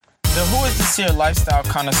The Who is This Here Lifestyle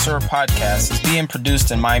Connoisseur podcast is being produced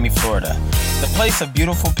in Miami, Florida, the place of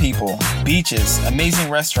beautiful people, beaches, amazing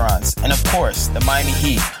restaurants, and of course, the Miami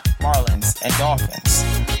Heat, Marlins, and Dolphins.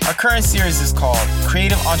 Our current series is called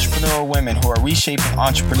Creative Entrepreneurial Women Who Are Reshaping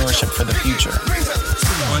Entrepreneurship for the Future.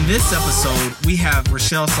 On this episode, we have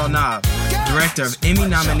Rachelle Salnave, director of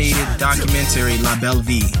Emmy-nominated documentary La Belle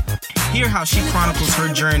Vie. Hear how she chronicles her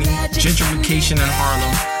journey, gentrification in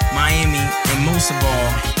Harlem, Miami, and most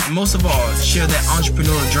of all, share that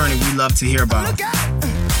entrepreneurial journey we love to hear about.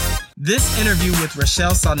 This interview with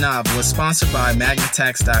Rachelle Salnave was sponsored by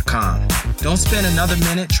Magnatax.com. Don't spend another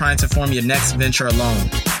minute trying to form your next venture alone.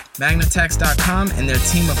 Magnatax.com and their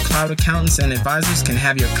team of cloud accountants and advisors can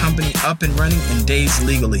have your company up and running in days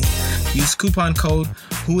legally. Use coupon code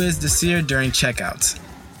WhoIsThisYear during checkouts.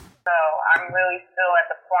 So I'm really still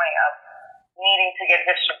at the point of needing to get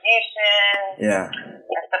distribution and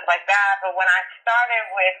stuff like that. But when I started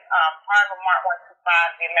with Harlem Art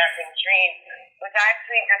 125, The American Dream, which I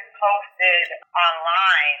actually just posted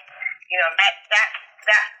online, that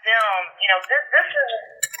film, this is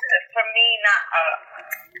for me not a,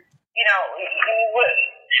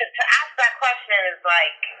 to ask that question is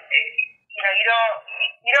like,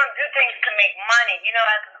 you don't do things to make money. As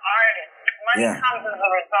an artist, money comes as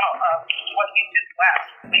a result of what you do well.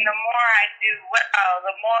 The more I do well,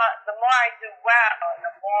 the more I do well, the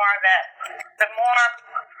more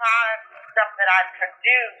product stuff that I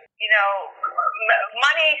produce.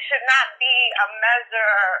 Money should not be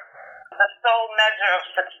the sole measure of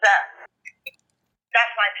success.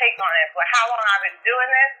 That's my take on it. But how long I've been doing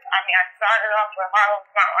this? I started off with Harlem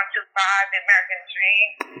Art 125, The American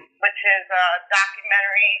Dream, which is a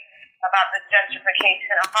documentary about the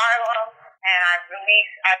gentrification of Harlem. And I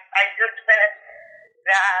just finished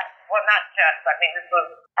that. Well, not just. This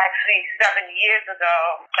was actually 7 years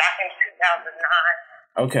ago, back in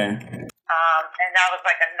 2009. Okay. And that was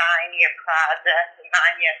like a 9-year project, a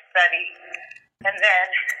 9-year study. And then...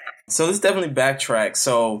 So let's definitely backtrack.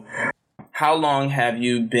 So how long have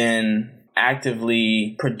you been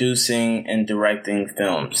actively producing and directing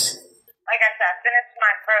films? Like I said, I finished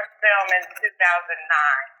my first film in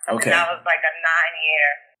 2009. Okay. And that was like a 9-year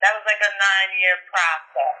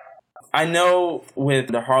process. I know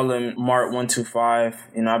with the Harlem Mart 125,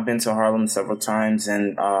 I've been to Harlem several times,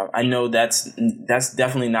 and I know that's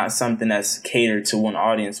definitely not something that's catered to one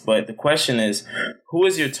audience. But the question is, who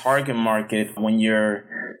is your target market when you're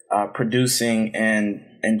producing and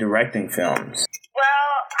directing films?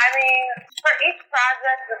 Well, for each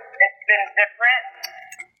project, it's been different.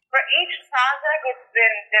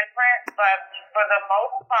 But for the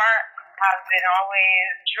most part, I've been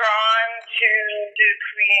always drawn to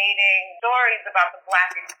creating stories about the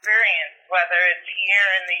Black experience, whether it's here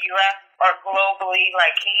in the U.S. or globally,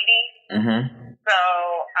 like Haiti. Mm-hmm. So,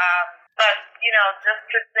 but just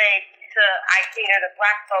to say I cater to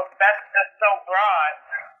Black folks, that's just so broad.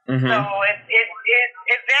 Mm-hmm. So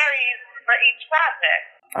it varies for each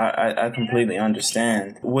project. I completely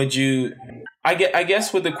understand. Would you? I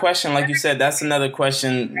guess with the question, like you said, that's another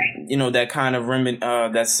question, that kind of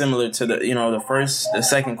that's similar to the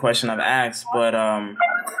second question I've asked. But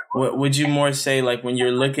would you more say, like, when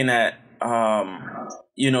you're looking at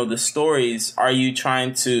the stories, are you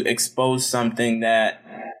trying to expose something that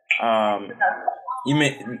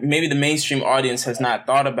maybe the mainstream audience has not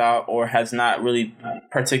thought about or has not really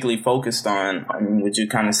particularly focused on? Would you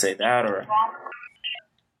kind of say that, or?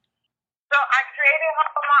 So I created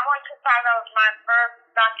Harlem Art 125. That was my first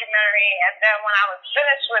documentary, and then when I was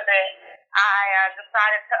finished with it, I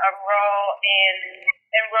decided to enroll in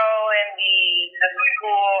the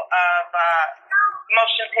School of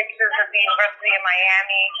Motion Pictures at the University of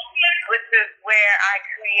Miami, which is where I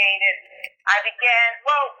began.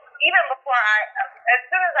 Well, even before as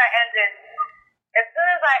soon as I ended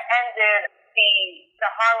the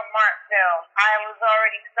Harlem Art film, I was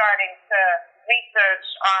already starting to research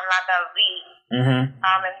on La Belle Vie. Mm-hmm.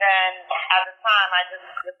 And then at the time, I just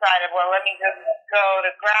decided, well, let me just go to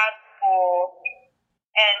grad school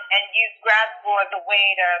and use grad school as a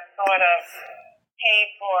way to sort of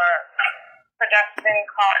pay for production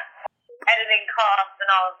costs, editing costs, and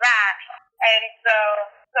all of that. And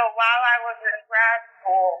so while I was in grad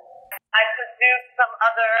school, I produced some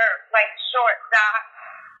other short docs.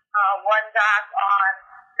 One doc on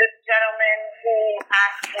this gentleman who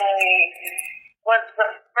actually was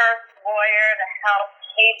the first lawyer to help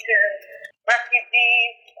Haitian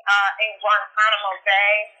refugees in Guantanamo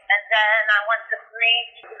Bay. And then I went to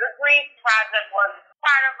Greece. The Greece project was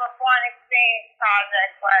part of a foreign exchange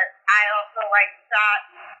project, but I also shot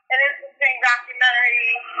an interesting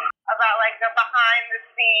documentary about the behind the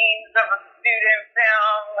scenes of a student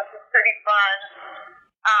film, which is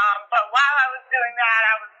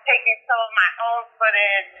taking some of my own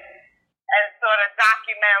footage and sort of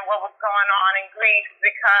document what was going on in Greece,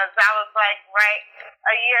 because that was like right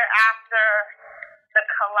a year after the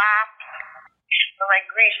collapse. So like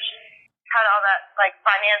Greece had all that like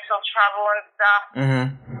financial trouble and stuff. Mm-hmm.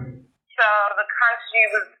 So the country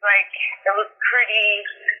was like, it was pretty,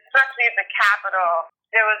 especially at the capital,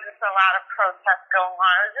 there was just a lot of protests going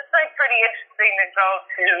on. It was just like pretty interesting to go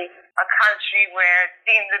to a country where it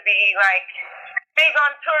seemed to be like big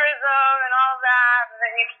on tourism and all that, and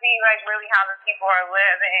then you see like really how the people are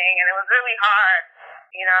living, and it was really hard.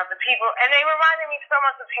 You know, the people, and they reminded me so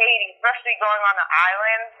much of Haiti, especially going on the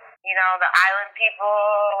island. You know, the island people,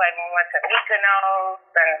 like when we went to Mykonos,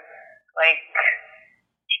 and like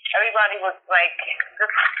everybody was like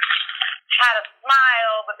just had a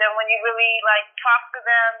smile, but then when you really like talk to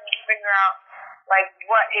them, you figure out like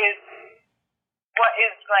what is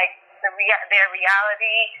like their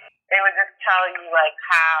reality. They would just tell you like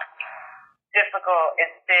how difficult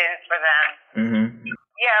it's been for them. Mm-hmm.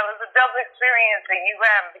 Yeah, it was a double experience at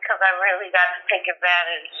UM because I really got to take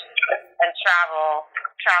advantage and travel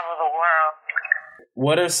the world.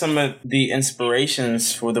 What are some of the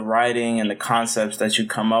inspirations for the writing and the concepts that you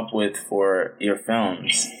come up with for your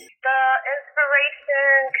films? The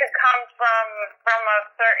inspiration could come from a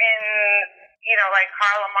certain, you know, like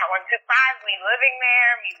Harlem Art 125, me living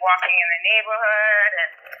there, me walking in the neighborhood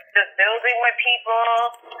and just building with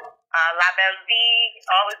people. Belle Vie,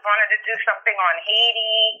 always wanted to do something on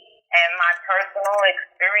Haiti, and my personal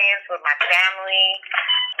experience with my family.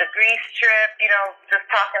 The Greece trip, you know, just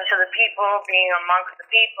talking to the people, being amongst the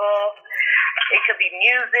people. It could be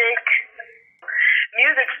music.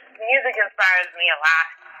 Music inspires me a lot.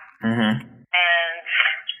 Mm-hmm. And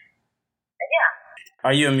yeah.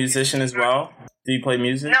 Are you a musician as well? Do you play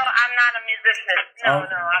music? No, I'm not a musician. No,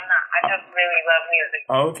 I'm not. I just really love music.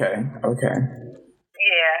 Oh, okay.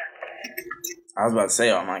 Yeah. I was about to say,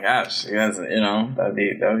 oh my gosh, you guys, you know, that'd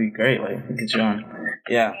be great. Like, get you on.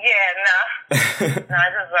 Yeah. Yeah, no. No, I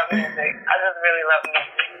just love music. I just really love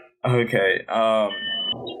music. Okay.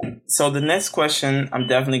 So the next question, I'm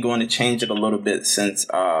definitely going to change it a little bit since,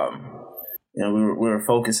 you know, we were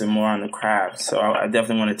focusing more on the craft. So I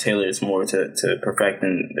definitely want to tailor this more to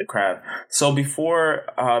perfecting the craft. So before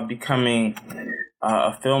becoming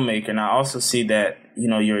a filmmaker, and I also see that, you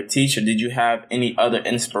know, you're a teacher. Did you have any other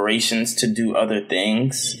inspirations to do other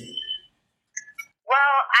things?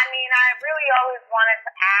 Well, I mean, I really always wanted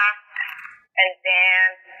to act and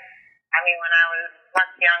dance. I mean, when I was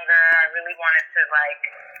much younger, I really wanted to, like,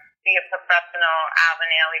 be a professional Alvin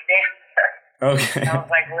Ailey dancer. Okay. I was,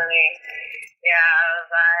 like, really,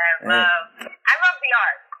 I love the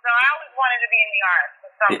arts. So I always wanted to be in the arts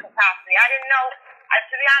in some capacity. I didn't know,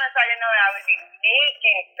 to be honest, I didn't know that I would be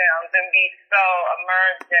making films and be so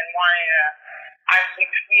immersed in wanting to actually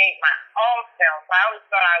create my own films. I always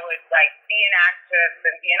thought I would, like, be an actress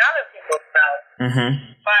and be in other people's films. Mm-hmm.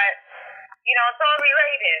 But, you know, it's all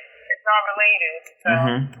related. It's all related. So.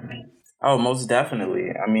 Mm-hmm. Oh, most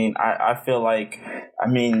definitely. I mean, I feel like, I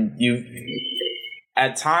mean,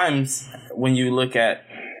 at times when you look at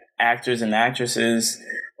actors and actresses,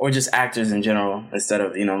 or just actors in general, instead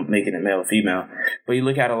of, you know, making it male or female, but you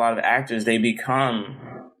look at a lot of actors, they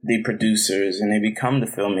become the producers and they become the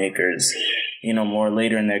filmmakers, you know, more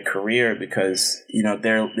later in their career because, you know,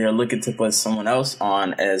 they're looking to put someone else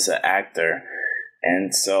on as an actor.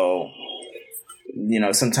 And so, you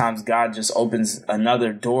know, sometimes God just opens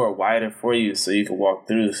another door wider for you so you can walk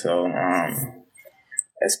through. So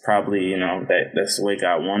that's probably, you know, that's the way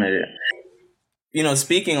God wanted it. You know,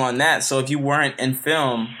 speaking on that, so if you weren't in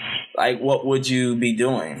film, like, what would you be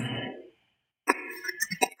doing? I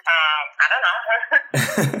don't know.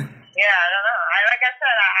 Yeah, I don't know. Like I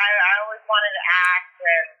said, I always wanted to act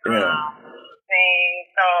and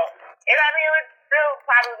sing. So, it would still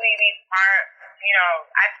probably be part, you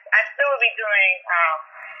know, I still would be doing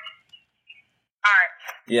art.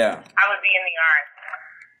 Yeah. I would be in the arts.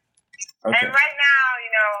 Okay. And right now,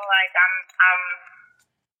 you know, like,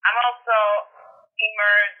 I'm also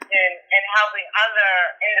immersed in helping other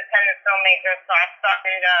independent filmmakers. So I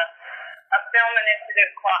started a film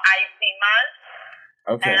initiative called I See Month.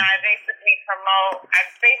 Okay. And I basically promote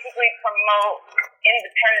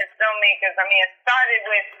independent filmmakers. I mean, it started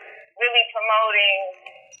with really promoting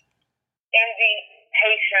indie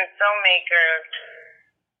Haitian filmmakers.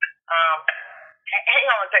 Hang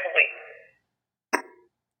on one second, please.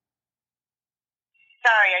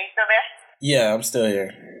 Sorry, are you still there? Yeah, I'm still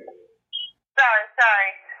here.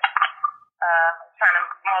 Sorry. I'm trying to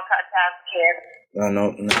multitask here.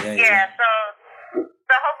 No. Yeah, so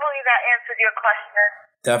hopefully that answered your question.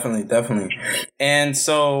 Definitely. And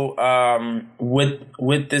so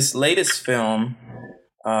with this latest film,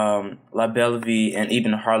 La Belle Vie and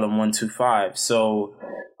even Harlem 125, so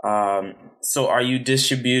are you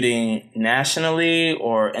distributing nationally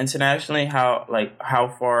or internationally? How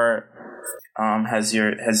far has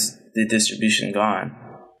the distribution gone?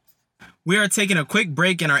 We are taking a quick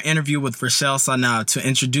break in our interview with Rachelle Salnave to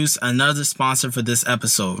introduce another sponsor for this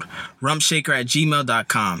episode,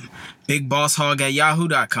 rumpshaker@gmail.com,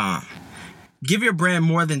 bigbosshog@yahoo.com. Give your brand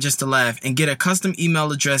more than just a laugh and get a custom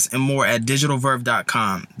email address and more at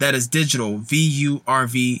digitalverve.com. That is digital, VURV.com.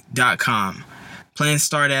 Plans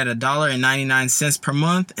start at $1.99 per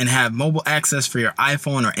month and have mobile access for your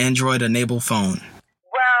iPhone or Android-enabled phone.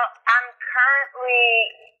 Well, I'm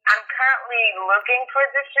currently looking for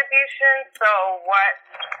distribution. So what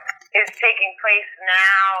is taking place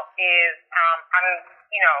now is I'm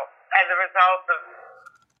as a result of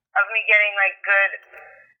me getting good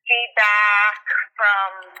feedback from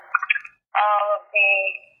all of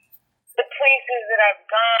the places that I've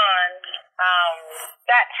gone,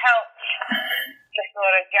 that helps to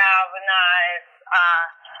sort of galvanize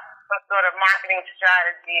some sort of marketing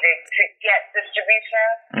strategy to get distribution.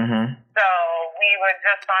 Mm-hmm. So we were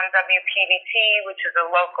just on WPBT, which is a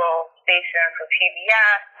local station for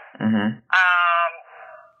PBS. Mm-hmm. And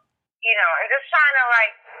just trying to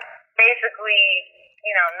basically,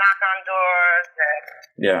 knock on doors and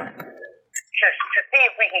to see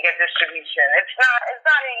if we can get distribution. It's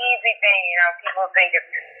not an easy thing, people think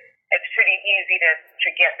it's pretty easy to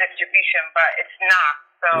get distribution, but it's not.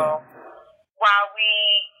 So while we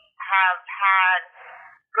have had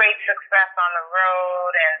great success on the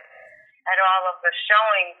road and at all of the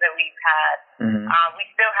showings that we've had, we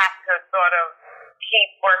still have to sort of keep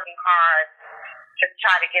working hard to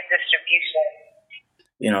try to get distribution.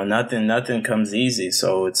 Nothing comes easy.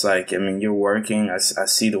 So it's you're working. I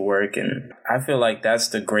see the work, and I feel like that's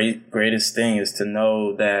the greatest thing is to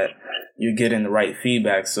know that you're getting the right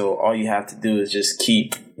feedback. So all you have to do is just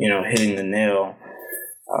keep, hitting the nail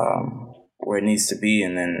where it needs to be,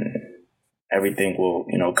 and then everything will,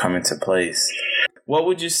 come into place. What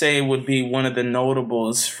would you say would be one of the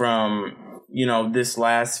notables from, this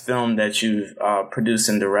last film that you've produced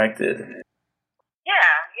and directed?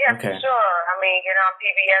 Yeah, okay. For sure.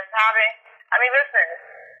 PBS having, listen,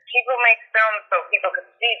 people make films so people can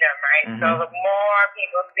see them, right? Mm-hmm. So the more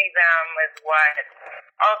people see them is what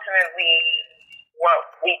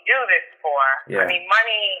we do this for. Yeah.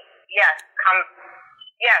 Money, yes,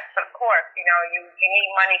 of course, you need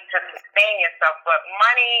money to sustain yourself, but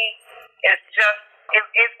money is just,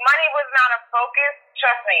 if money was not a focus,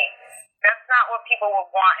 trust me, that's not what people would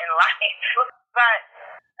want in life. But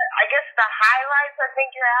I guess the highlights I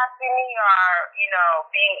think you're asking me are,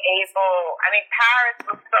 being able, Paris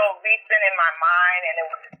was so recent in my mind, and it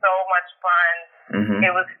was so much fun. Mm-hmm.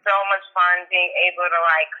 It was so much fun being able to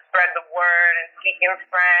spread the word and speak in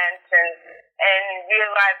French and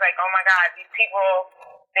realize oh my God, these people,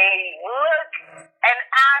 they look and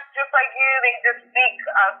act just like you. They just speak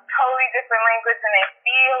a totally different language and they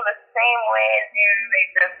feel the same way as you. They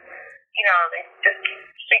just, they just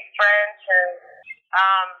speak French and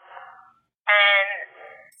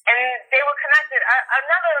they were connected.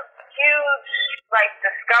 Another huge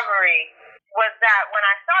discovery was that when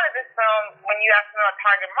I started this film, when you asked me about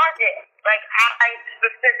target market, I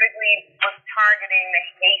specifically was targeting the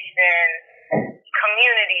Haitian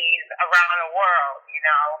communities around the world,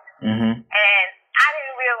 Mm-hmm. And I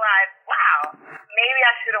didn't realize, wow, maybe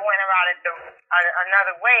I should have went about it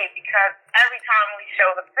another way, because every time we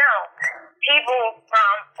show the film, people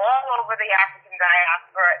from all over the African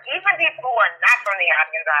diaspora, even people who are not from the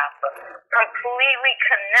African diaspora, completely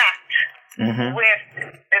connect with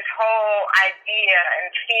this whole idea and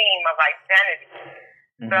theme of identity.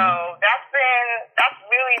 Mm-hmm. So that's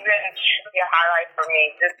really been truly a highlight for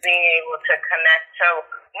me, just being able to connect to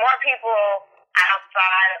more people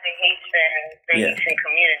outside of the Haitian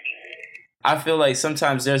community. I feel like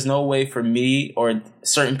sometimes there's no way for me or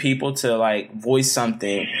certain people to voice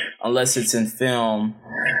something unless it's in film.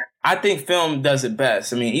 I think film does it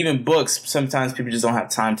best. Even books, sometimes people just don't have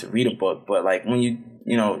time to read a book. But when you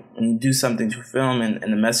do something through film and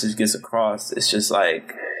the message gets across, it's just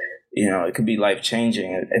it could be life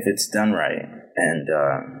changing if it's done right. And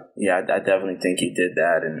I definitely think you did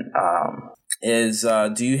that. And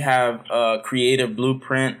do you have a creative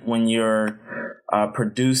blueprint when you're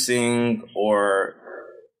producing or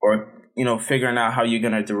figuring out how you're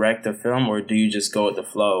going to direct a film, or do you just go with the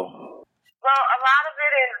flow? Well, a lot of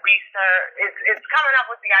it is research. It's coming up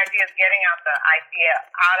with the ideas, getting the idea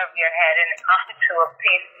out of your head and onto a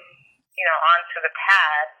piece, onto the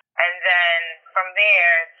pad. And then from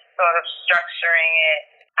there, sort of structuring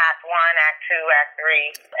it, Act 1, Act 2, Act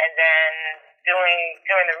 3, and then doing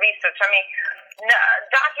the research. I mean,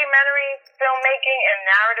 documentary filmmaking and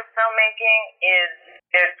narrative filmmaking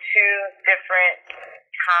they're two different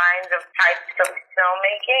types of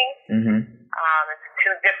filmmaking. Mm-hmm. It's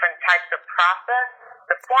two different types of process.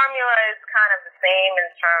 The formula is kind of the same in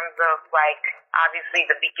terms of, like, obviously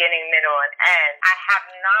the beginning, middle, and end.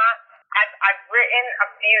 I've written a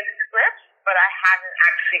few scripts, but I haven't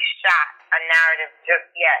actually shot a narrative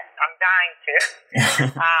just yet. I'm dying to.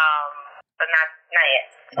 But not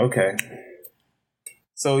yet. Okay.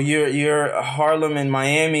 So you're a Harlem and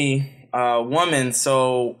Miami woman,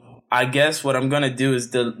 so I guess what I'm gonna do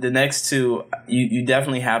is the next two you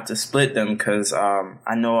definitely have to split them, because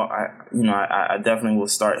I know I definitely will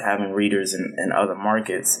start having readers in other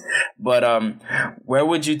markets. But where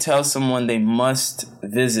would you tell someone they must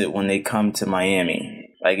visit when they come to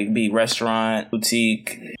Miami? Like, it could be restaurant,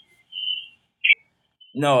 boutique.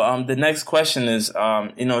 No, the next question is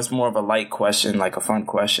it's more of a light question, like a fun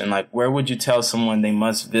question. Like, where would you tell someone they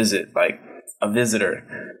must visit, like a visitor?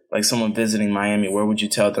 Like someone visiting Miami, where would you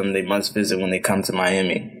tell them they must visit when they come to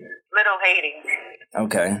Miami? Little Haiti.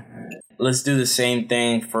 Okay. Let's do the same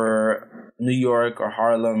thing for New York or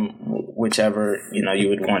Harlem, whichever, you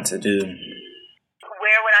would want to do. Where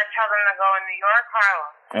would I tell them to go in New York?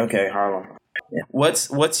 Harlem. Okay, Harlem. Yeah.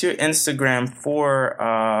 What's your Instagram for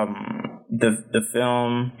the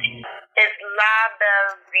film? It's La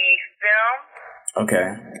Belle Vie Film. Okay.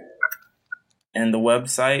 And the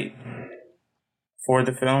website for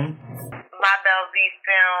the film?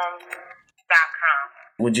 LaBelleVieFilm.com.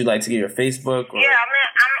 Would you like to get your Facebook? Or? Yeah, I mean,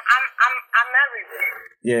 I'm everywhere.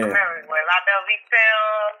 Yeah. I'm everywhere. La Belle Vie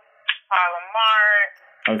Film, Harlem Mart.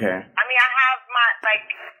 Okay. I mean, I have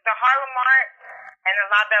the Harlem Mart and the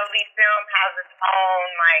La Belle Vie Film has its own,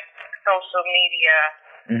 social media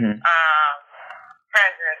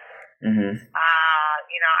presence. Mm-hmm.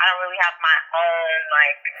 I don't really have my own,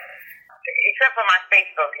 except for my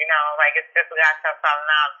Facebook, it's just Rachelle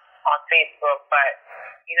Salnave on Facebook, but,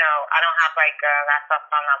 I don't have, Rachelle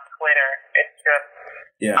Salnave Twitter. It's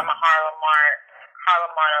just, I'm a Harlem Mart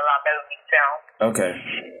or La Belle Vie Film. Okay.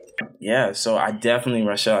 Yeah, so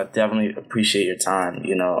Rachelle, I definitely appreciate your time,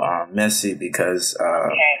 messy, because,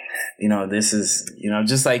 this is,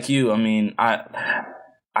 just like you. I mean,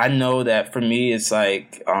 I know that for me, it's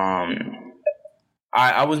like,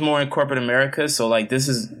 I was more in corporate America, so this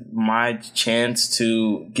is my chance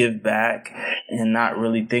to give back and not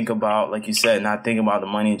really think about, like you said, not think about the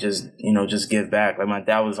money, just give back. Like, my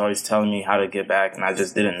dad was always telling me how to give back, and I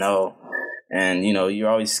just didn't know. And, you're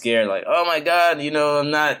always scared, like, oh my God,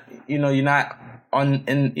 I'm not, you're not on,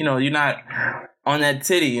 and, you're not on that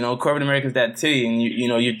titty, corporate America's that titty, and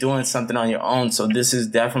you're doing something on your own. So this is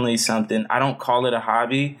definitely something. I don't call it a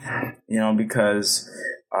hobby, because,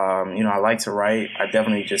 I like to write. I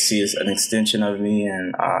definitely just see it as an extension of me,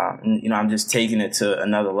 and, I'm just taking it to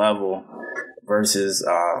another level versus,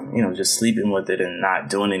 just sleeping with it and not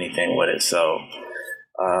doing anything with it. So,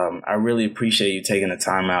 I really appreciate you taking the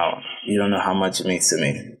time out. You don't know how much it means to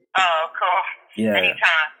me. Oh, cool. Yeah.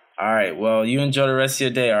 Anytime. All right. Well, you enjoy the rest of your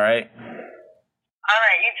day, all right? All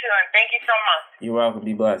right, you too, and thank you so much. You're welcome.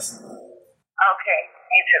 Be blessed. Okay,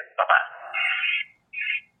 you too. Bye-bye.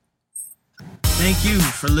 Thank you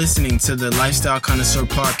for listening to the Lifestyle Connoisseur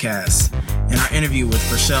podcast and our interview with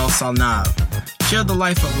Rachelle Salnave. Share the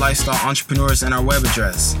life of lifestyle entrepreneurs and our web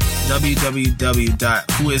address,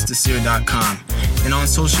 www.whoistheseer.com, and on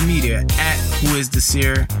social media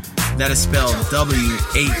 @whoistheseer. That is spelled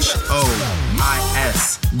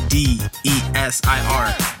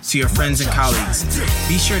WHOISDESIR to your friends and colleagues.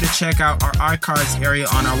 Be sure to check out our iCards area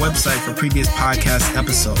on our website for previous podcast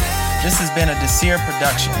episodes. This has been a Desir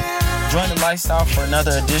production. Join the lifestyle for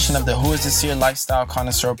another edition of the Who is Desir Lifestyle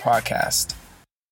Connoisseur podcast.